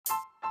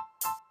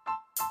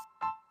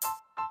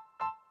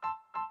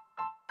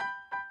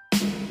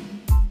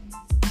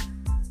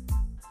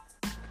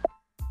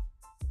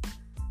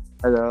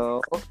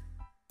Hello.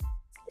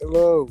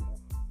 Hello.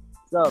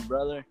 What's up,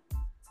 brother?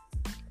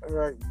 All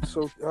right.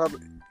 So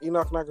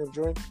Enoch not gonna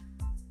join?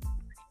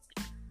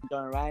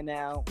 Done right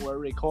now. We're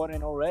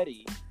recording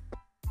already.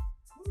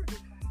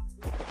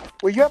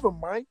 Well, you have a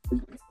mic.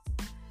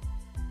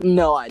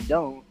 No, I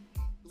don't.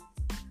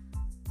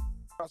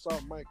 I saw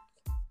a mic.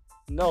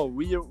 No,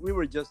 we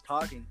were just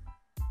talking.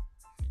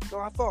 No,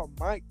 I saw a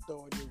mic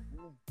though in your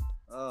room.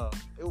 Oh.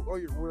 Or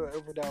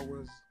wherever that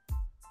was.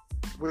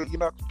 Where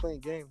Enoch was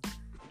playing games.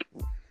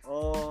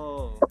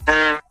 Oh.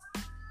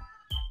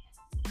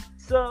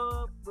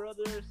 So,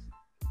 brothers.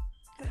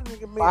 That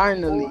nigga made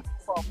Finally. a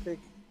profile pic.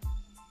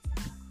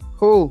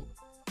 Who?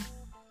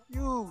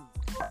 You.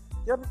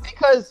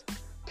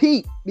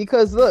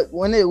 Because look,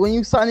 when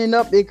you signing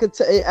up, it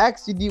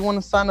asks you, do you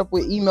want to sign up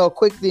with email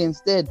quickly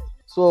instead?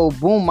 So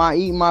boom,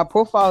 my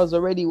profile is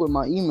already with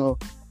my email.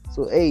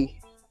 So hey,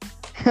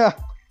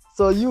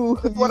 so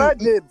I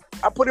did.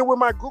 I put it with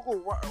my Google.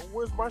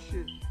 Where's my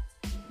shit?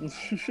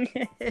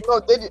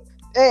 No,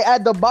 hey,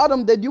 at the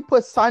bottom, did you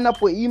put sign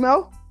up with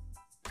email?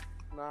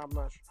 Nah, I'm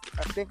not sure.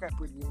 I think I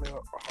put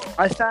email. Oh.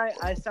 I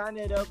signed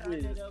it up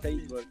with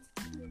Facebook.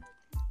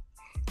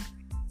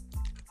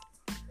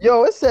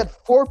 Yo, it said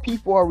 4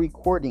 people are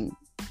recording.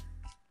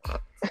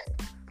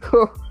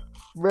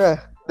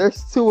 Bruh,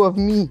 there's 2 of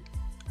me.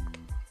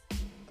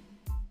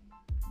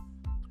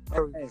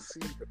 Hey,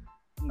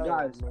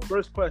 guys,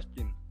 first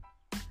question.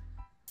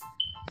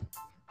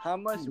 How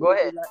much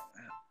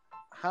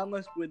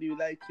would you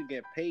like to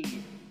get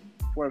paid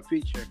for a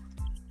feature?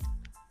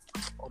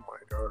 Oh my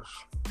gosh.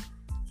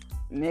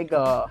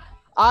 Nigga,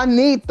 I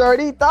need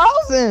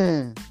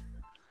 30,000.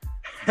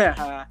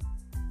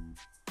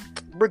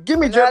 Bro, give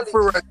me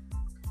Jennifer.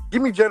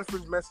 Give me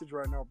Jennifer's message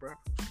right now, bro.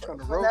 Trying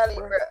to roast,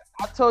 bro.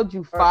 I told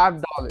you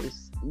 $5,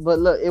 but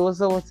look, it was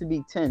supposed to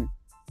be 10.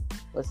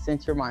 But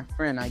since you're my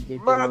friend, I give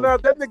you. Man, no,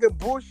 that nigga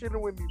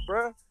bullshitting with me,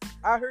 bro.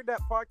 I heard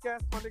that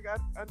podcast, my nigga.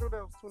 I know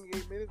that was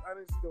 28 minutes. I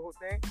didn't see the whole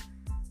thing,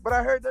 but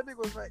I heard that nigga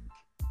was like,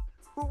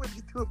 "Who would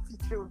you do a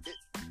feature with?"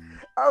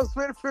 I was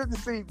waiting for him to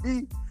say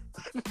me.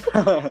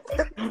 I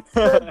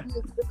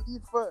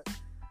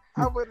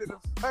wanted to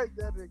fight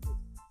that nigga.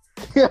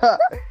 Yeah.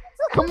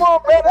 Come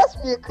on, bro. That's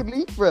Mia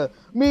Khalifa.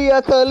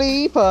 Mia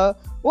Khalifa.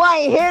 Why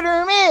ain't hit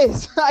or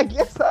miss? I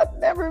guess I'd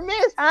never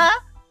miss, huh?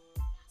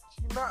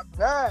 She's not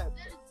bad.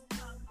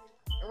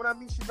 And when I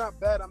mean she's not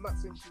bad, I'm not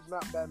saying she's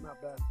not bad.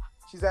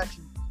 She's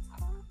actually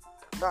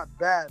not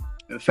bad.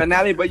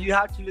 Finale, but you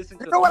have to listen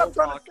to. You know what I'm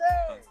trying to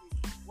say?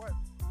 What?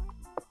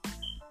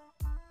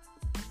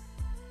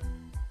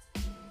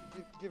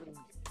 Give it to me.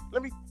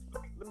 Let me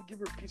give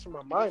her a piece of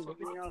my mind. Let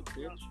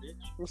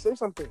me say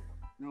something.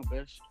 No,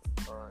 bitch.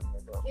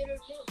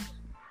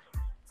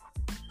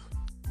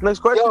 Next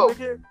question, Yo.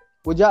 nigga.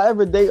 Would y'all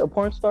ever date a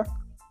porn star?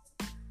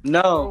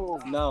 No.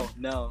 I'm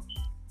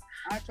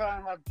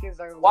trying to have kids.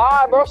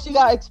 Why, bro? She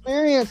got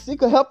experience. She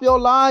could help your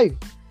life.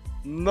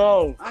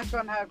 No. I'm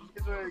trying to have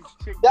kids with a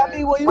chick. That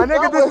mean when you My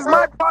nigga, done this with is her-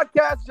 my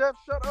podcast, Jeff.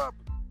 Shut up.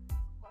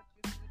 Fuck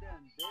you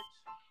then, bitch.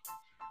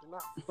 You're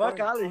not Fuck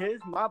funny. out of here.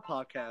 It's my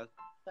podcast.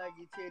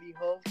 Saggy titty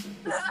hoe.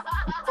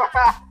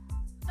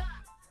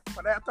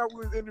 But I thought we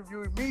was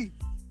interviewing me.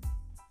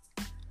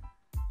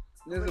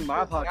 This is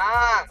my podcast.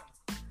 Nah.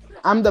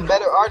 I'm the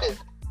better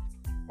artist.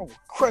 Oh,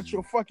 crunch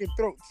your fucking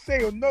throat.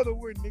 Say another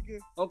word, nigga.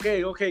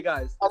 Okay,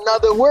 guys.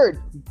 Another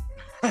word.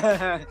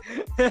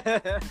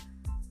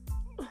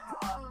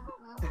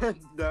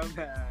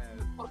 Dumbass.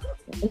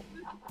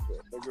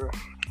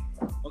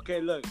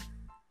 Okay, look.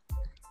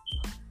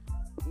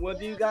 What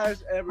do you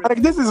guys ever?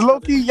 Like, this is low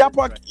key.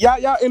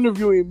 Y'all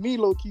interviewing me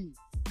low key.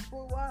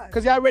 For what?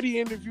 Cause y'all already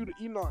interviewed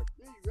Enoch.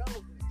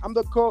 Irrelevant. I'm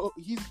the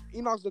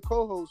Enoch's the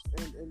co-host,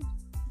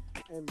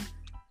 and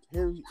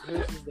here's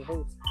the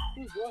host.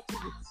 Who's watching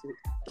this shit?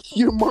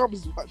 Your mom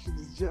is watching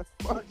this, Jeff.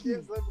 Fuck you.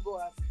 Kids, let me go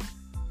ask.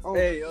 Oh,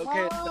 Hey,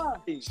 okay. Ah.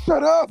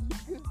 shut up.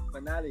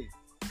 Finale.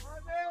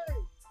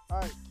 All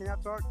right, can y'all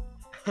talk?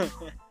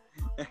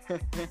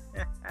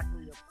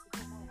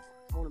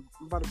 I'm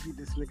about to beat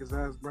this nigga's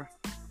ass, bro.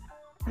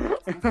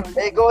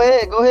 Hey, go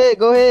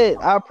ahead.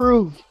 I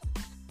approve.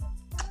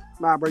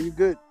 Nah, bro, you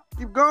good.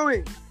 Keep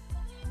going.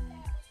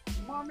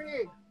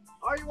 Mommy,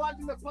 are you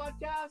watching the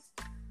podcast?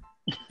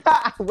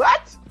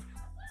 What?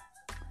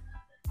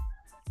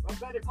 A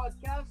better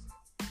podcast?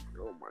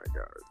 Oh my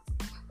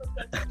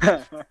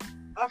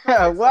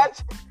god.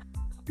 What?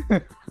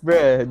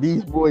 Bruh,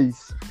 these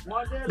boys.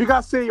 You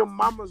gotta say your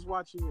mama's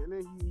watching it, and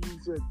then he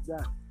said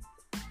that.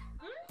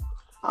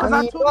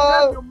 I need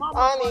love.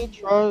 I need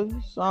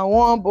trust. I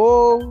want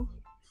both.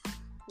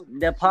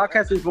 The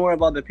podcast is more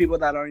about the people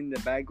that are in the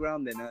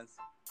background than us.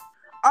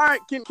 All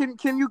right,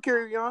 can you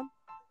carry on?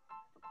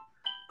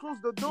 Close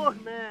the door,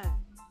 man.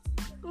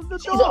 Close the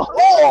She's door. a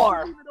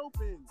whore. Leave it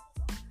open.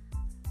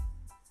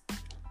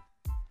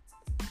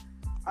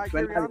 All right,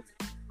 carry on.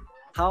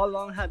 How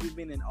long have you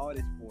been an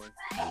artist for?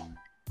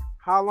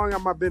 How long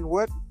have I been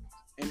what?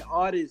 An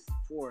artist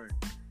for?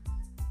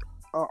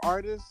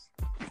 Artist?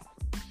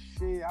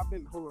 Shit, I've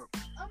been, hold up.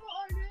 I'm an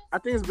artist. I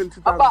think it's been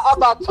 2016.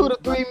 About 2 to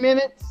 3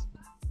 minutes.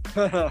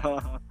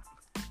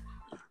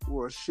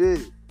 Well,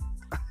 shit.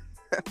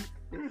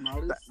 An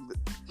artist?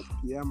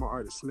 Yeah, I'm an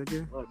artist,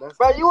 nigga. Oh, that's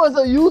Bro, you was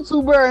a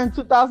YouTuber in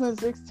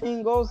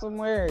 2016. Go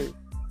somewhere.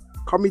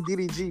 Call me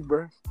DDG,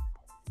 bro.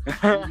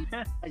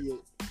 yeah.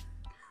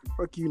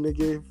 Fuck you,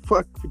 nigga.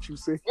 Fuck what you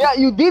say. Yeah,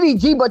 you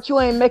DDG, but you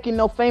ain't making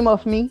no fame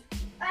of me.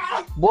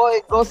 Boy,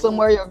 go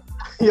somewhere.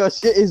 Your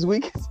shit is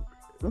weak.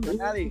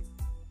 Finale.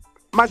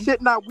 My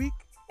shit not weak.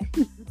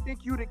 You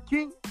think you the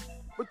king,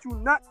 but you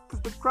not,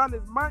 because the crown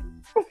is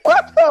mine.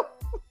 What the?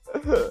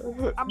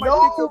 I might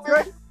No, think you're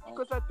bro. good,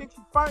 because I think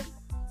she's fine.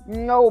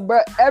 No, bro.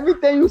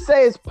 Everything you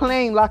say is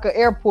plain like an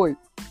airport.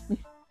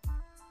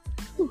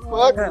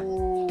 Fuck.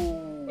 Ooh.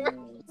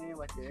 Man,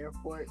 like the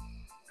airport.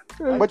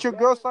 But your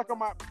girl suck on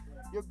my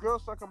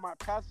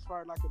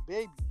pacifier like a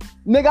baby.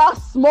 Nigga, I'll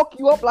smoke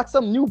you up like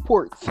some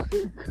Newports.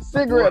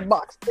 Cigarette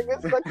box.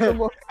 Nigga, suck some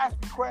more. Ask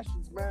me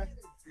questions, man.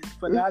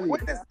 Finale.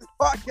 What is this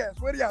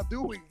podcast? What are y'all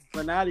doing?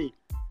 Finale.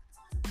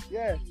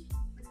 Yeah.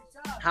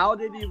 How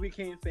did you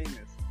become famous?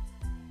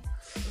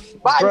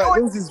 But I Bruh,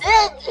 know this is-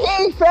 he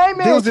ain't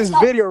famous. There was this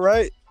video,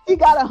 right? He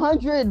got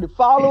 100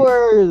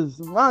 followers.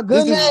 My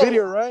This goodness. is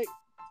video, right?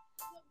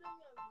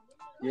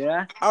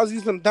 Yeah. I was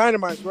using some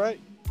dynamite, right?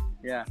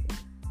 Yeah.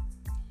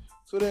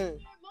 So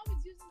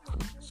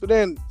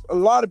then a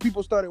lot of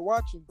people started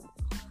watching.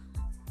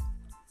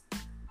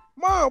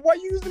 Mom, why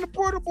you using the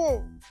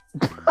portable?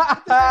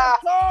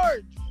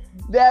 Charge.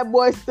 That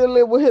boy still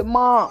live with his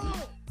mom.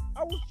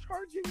 I was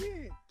charging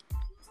it.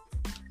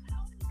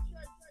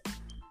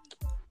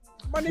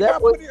 My nigga, That I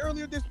was- put it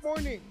earlier this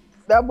morning.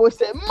 That boy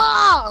said,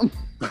 "Mom,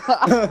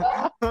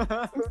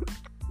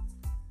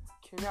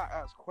 Can y'all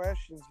ask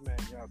questions, man?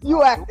 Y'all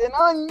you acting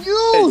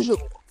unusual."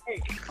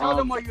 Tell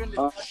them why you're in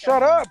this.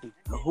 Shut up.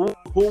 Who would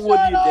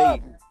Shut you up.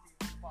 date?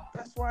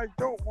 That's why I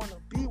don't want to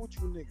be with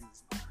you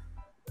niggas.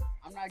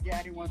 I'm not gay.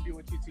 I didn't want to be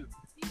with you too.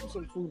 Give me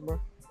some food,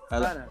 bro.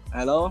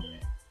 Hello?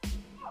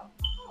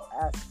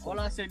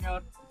 Hola,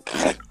 señor.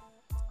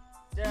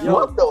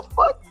 What the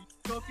fuck?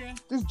 Joking?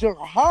 This junk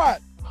hot.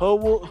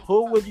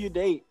 Who would you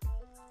date?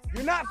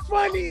 You're not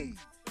funny.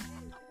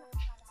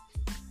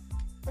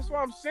 That's what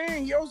I'm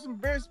saying. He always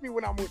embarrass me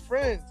when I'm with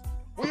friends.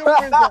 Where your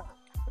friends at?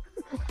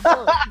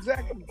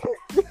 Exactly.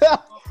 New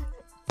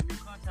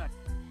contact.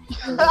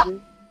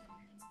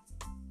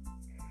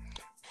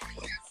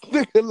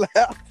 Nigga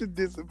laughed and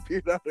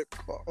disappeared out of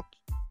call.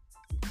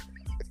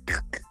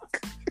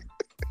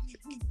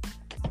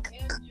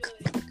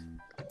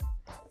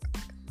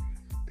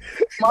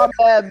 My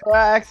bad, bro.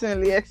 I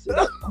accidentally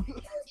exited.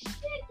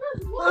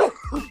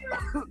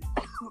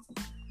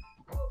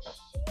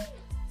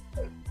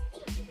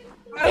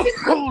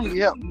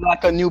 Yep,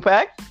 like a new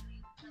pack.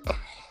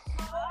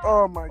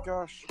 Oh my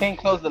gosh. Can't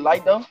close the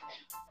light though.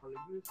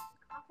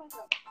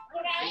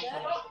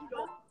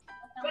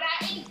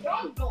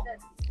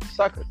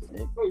 Sucker.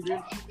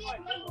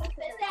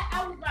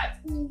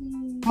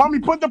 Mommy,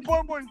 put the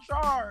portable in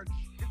charge.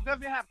 It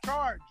doesn't have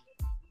charge.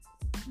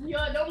 Yo,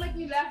 don't make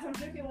me laugh. I'm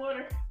drinking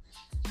water.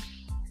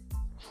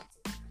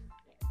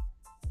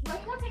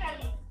 What's looking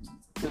at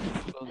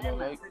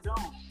me?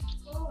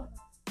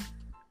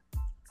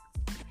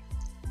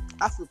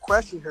 Ask a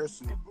question,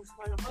 Harrison.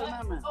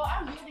 Oh,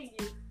 I'm hitting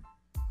you.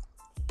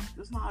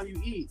 That's not how you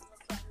eat.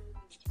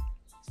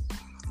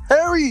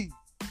 Harry!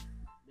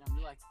 Damn,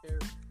 you like Harry.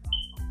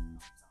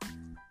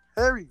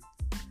 Harry!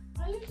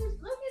 Why are you just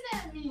looking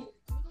at me?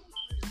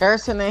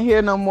 Harrison ain't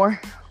here no more.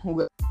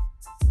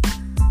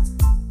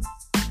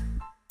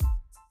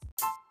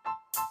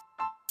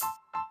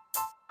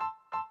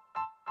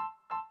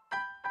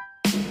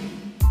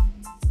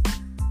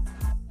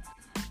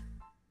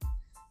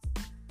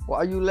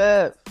 Why you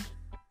laugh?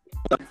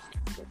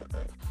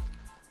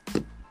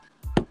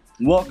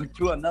 Welcome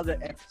to another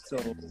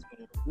episode.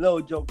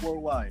 Little Joke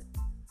Worldwide.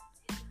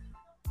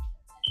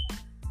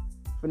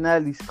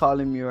 Finale's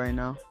calling me right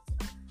now.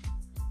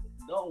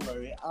 Don't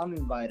worry, I'm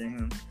inviting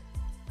him.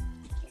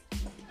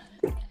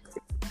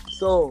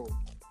 So,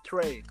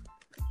 Trey,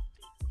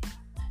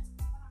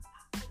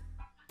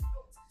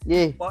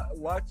 Yeah,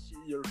 what's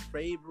your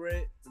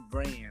favorite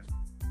brand?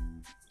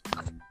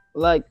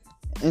 like,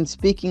 and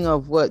speaking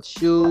of what,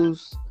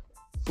 shoes,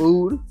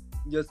 food,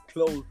 Just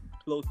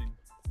clothing.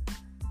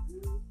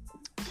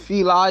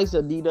 Feli's,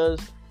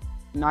 Adidas,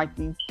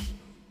 Nike,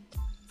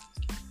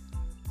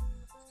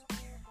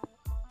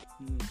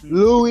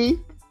 Louis.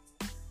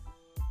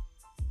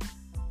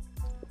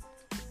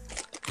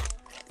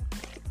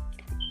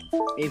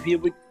 If you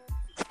would,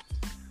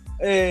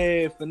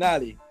 hey,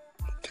 Finale.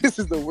 This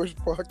is the worst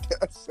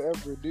podcast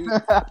ever, dude.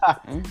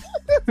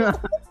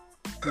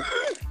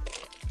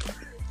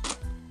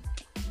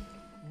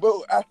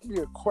 Bro, ask me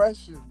a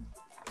question.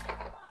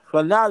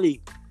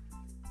 Finale.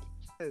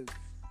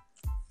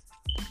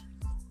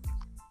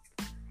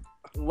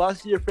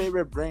 What's your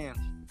favorite brand?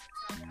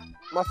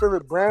 My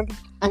favorite brand?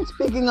 And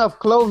speaking of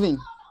clothing,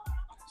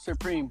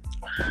 Supreme.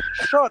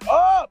 Shut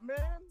up, man.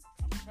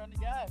 I'm trying to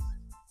guess.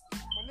 My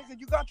nigga,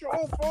 you got your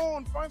own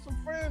phone. Find some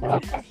friends.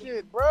 Do some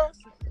shit, bro.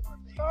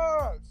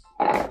 Sucks.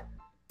 Oh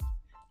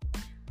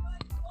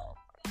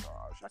my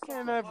gosh. I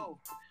can't have you.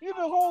 You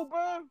the hoe, bro.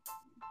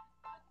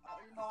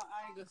 You know,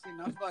 I ain't gonna say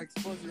nothing about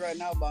exposure right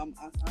now, but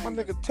My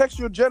nigga, text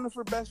your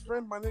Jennifer best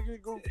friend. My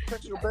nigga, go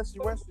text your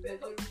bestie Wesley,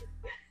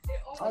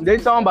 nigga. They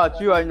talking about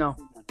you right now.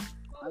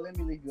 Let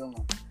me leave you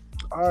alone.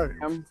 All right.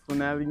 I'm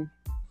Finale.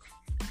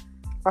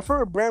 My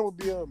favorite brand would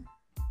be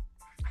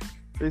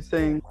They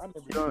saying I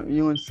never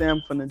you and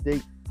Sam from the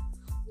date.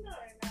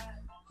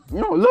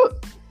 No,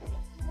 look.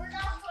 We're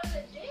not for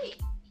the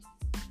date.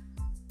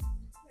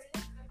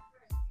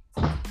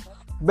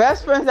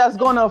 Best friends that's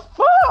gonna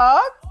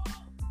fuck.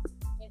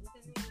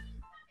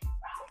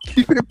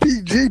 keep it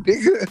PG,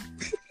 nigga.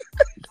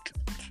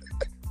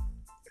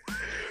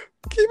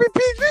 Keep it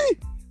PG.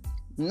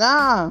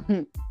 Nah.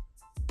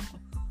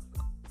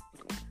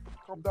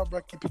 Calm down,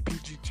 bro. Keep it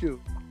PG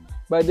too.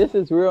 But this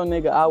is real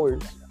nigga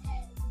hours.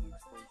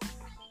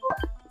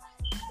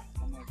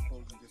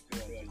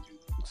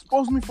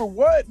 Expose me for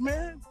what,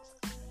 man?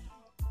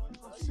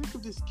 I'm sick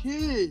of this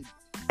kid.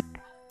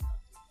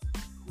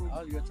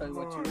 I was gonna tell you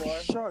what you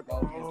are. Shut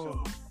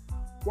up.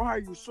 Why are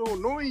you so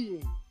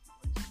annoying?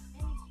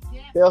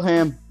 Kill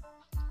him.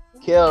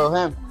 Kill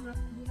him.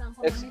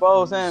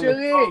 Expose him.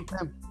 Chili. Expose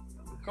him.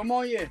 Come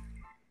on, yeah.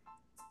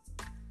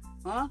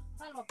 Huh?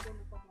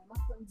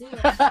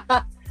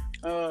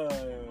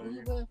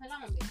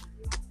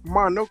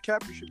 Man, no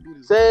cap, you should be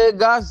this. C'est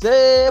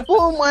gazé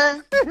pour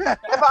moi.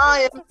 C'est pas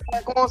rien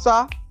comme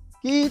ça.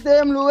 Qui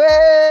t'aime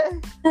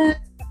louer?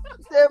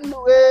 T'aime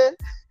louer?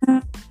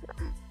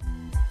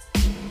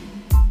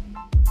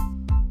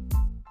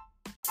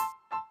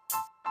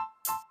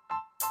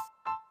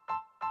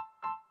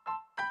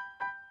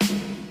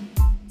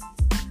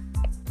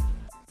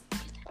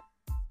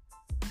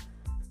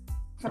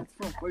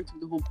 Wait till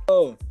the whole.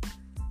 Oh,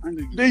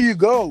 There you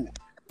go.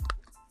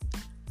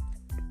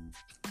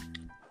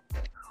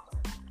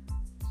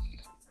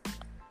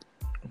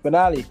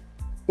 Finale.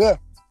 Yeah.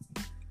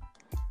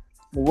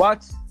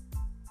 What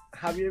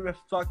have you ever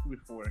fucked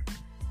before?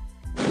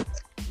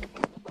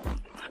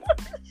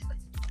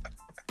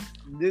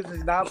 This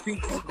is not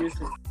pink. This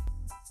is.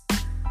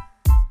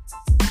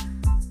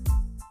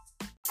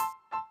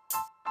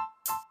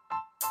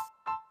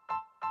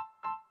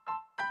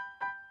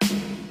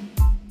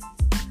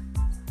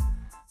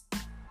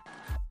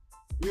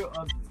 You're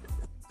ugly.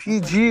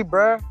 PG,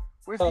 bruh.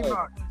 Where's Oh.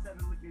 Enoch? Instead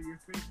of looking at your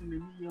face in the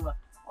mirror, you're like,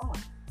 oh,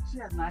 she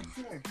has nice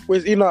hair.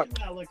 Where's Enoch? You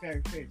gotta look at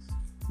her face.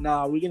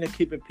 Nah, we're gonna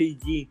keep it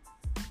PG.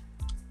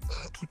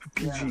 Keep it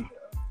PG.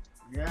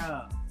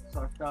 Yeah,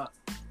 sucked up.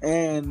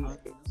 And That's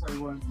why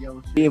you want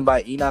yellow shit. being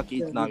by Enoch,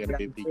 it's not gonna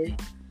be PG.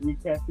 You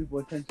catch people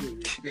attention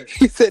with your shit.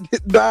 He said,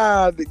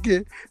 nah,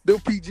 nigga. No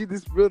PG,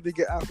 this real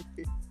nigga out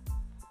here.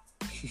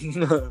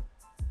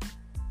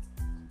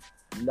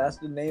 That's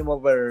the name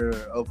of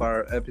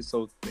our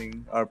episode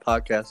thing, our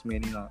podcast, me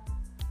and Enoch.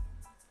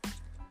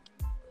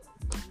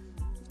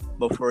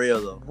 But for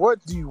real though,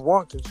 What do you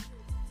want?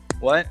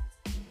 what?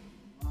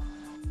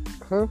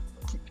 Huh?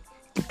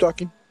 Keep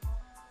talking.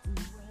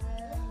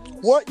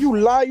 What, you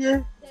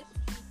liar?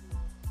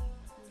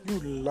 You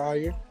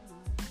liar.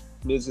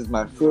 This is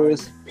my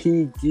first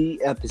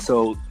PG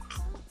episode.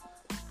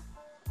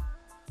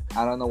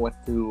 I don't know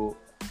what to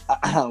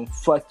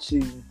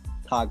fucking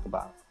talk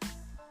about.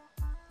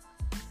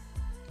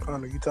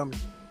 Connor, you tell me.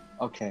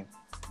 Okay.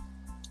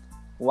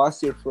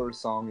 What's your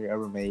first song you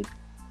ever made?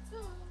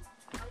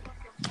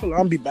 Hold on,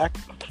 I'll be back.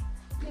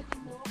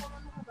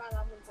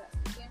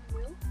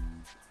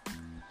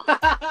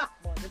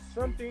 There's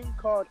something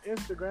called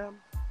Instagram.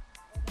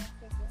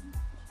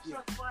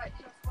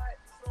 I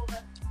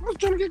was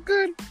trying to get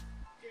good.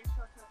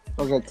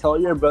 Okay, tell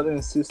your brother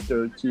and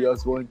sister to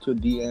just go into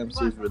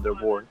DMs if they're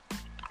bored.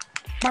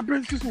 My brother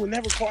and sister will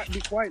never be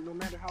quiet no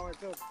matter how I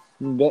tell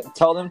them.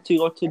 Tell them to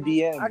go to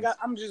DMs.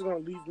 I'm just gonna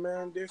leave,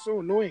 man. They're so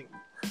annoying.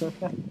 Yeah,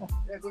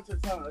 go to the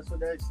town. That's what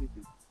they're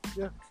sleeping.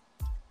 Yeah.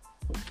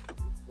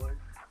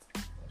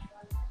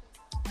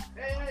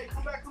 Hey,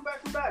 come back.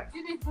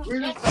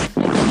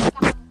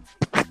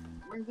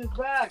 Bring this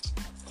back.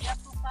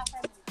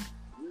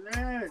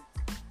 Man.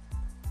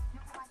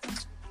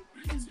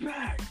 Bring this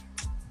back.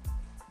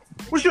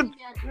 We should.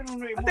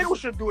 I think we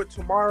should do it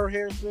tomorrow,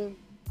 Harrison.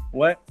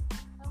 What?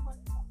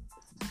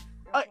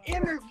 An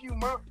interview,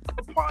 man.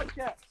 A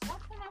podcast. What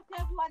can I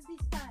tell you at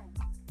this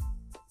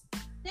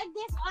time? Take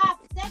this off.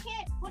 Take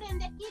it. Put it in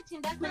the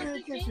kitchen. That's Put it in my the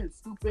kitchen. kitchen,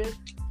 stupid.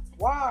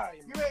 Why?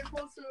 You ain't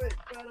close to it.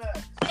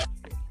 But,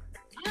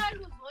 You know,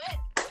 lose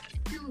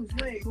weight. you lose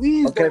weight.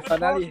 Please. Okay, don't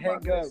Finale, talk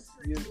about hang up.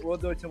 this. We'll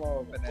do it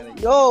tomorrow,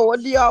 Finale. Yo, what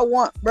do y'all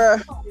want,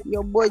 bruh?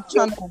 Your boy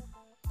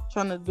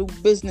trying to do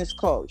business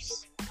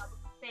calls.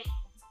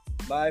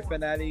 Bye,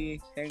 Finale.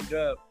 Hang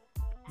up.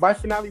 By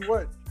finale,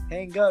 what?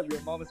 Hang up.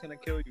 Your mom is gonna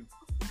kill you.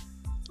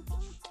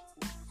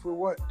 For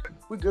what?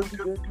 We good.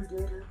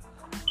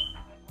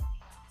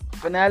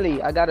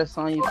 Finale, I got a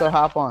song you could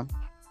hop on.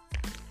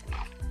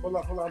 Hold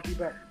on. I'll be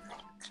back.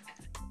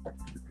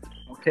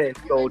 Okay,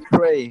 so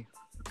Trey.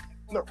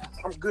 No,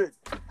 I'm good.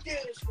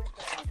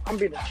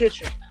 I'm in the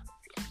kitchen.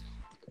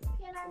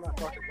 I'm not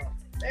talking about.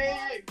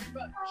 Hey, come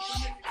back.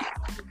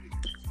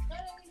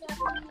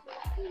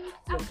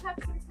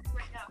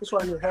 That's why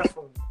I need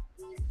headphones.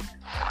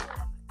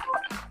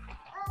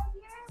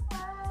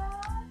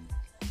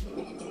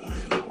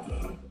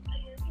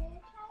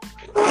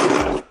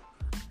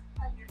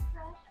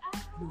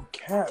 New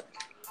cap.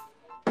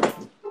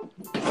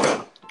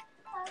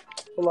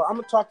 Hold on, I'm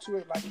gonna talk to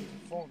it like it's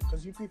a phone,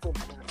 because you people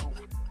can't.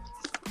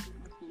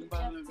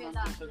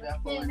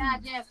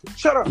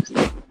 Shut up.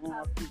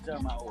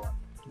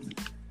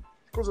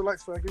 Close the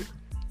lights, faggot.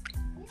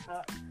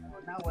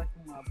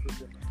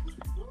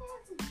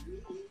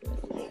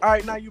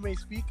 Alright, now you may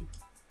speak.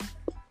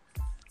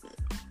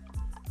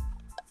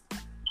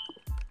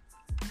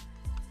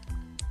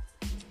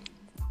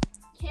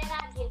 Can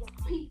I get a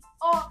piece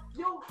of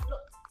you?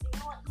 Look, you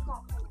know what? You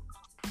gonna pull.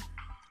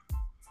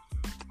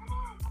 You know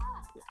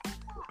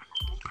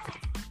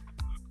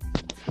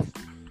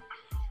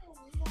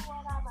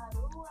what I'm gonna do?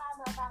 I'm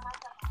gonna buy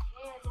myself a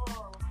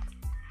candle.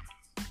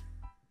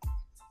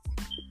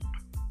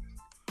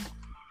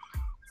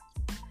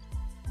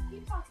 You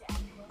talk that.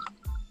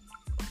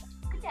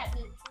 Look at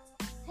me.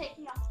 Take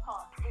me off the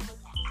car. Look at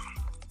me.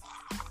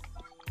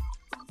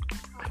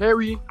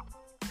 Harry.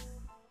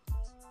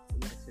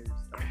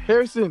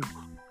 Harrison.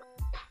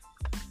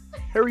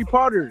 Harry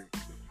Potter.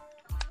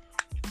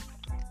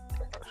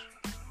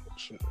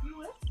 You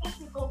expect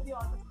to go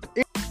beyond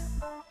the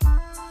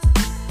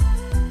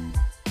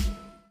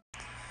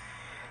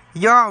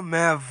Y'all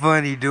mad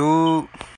funny, dude.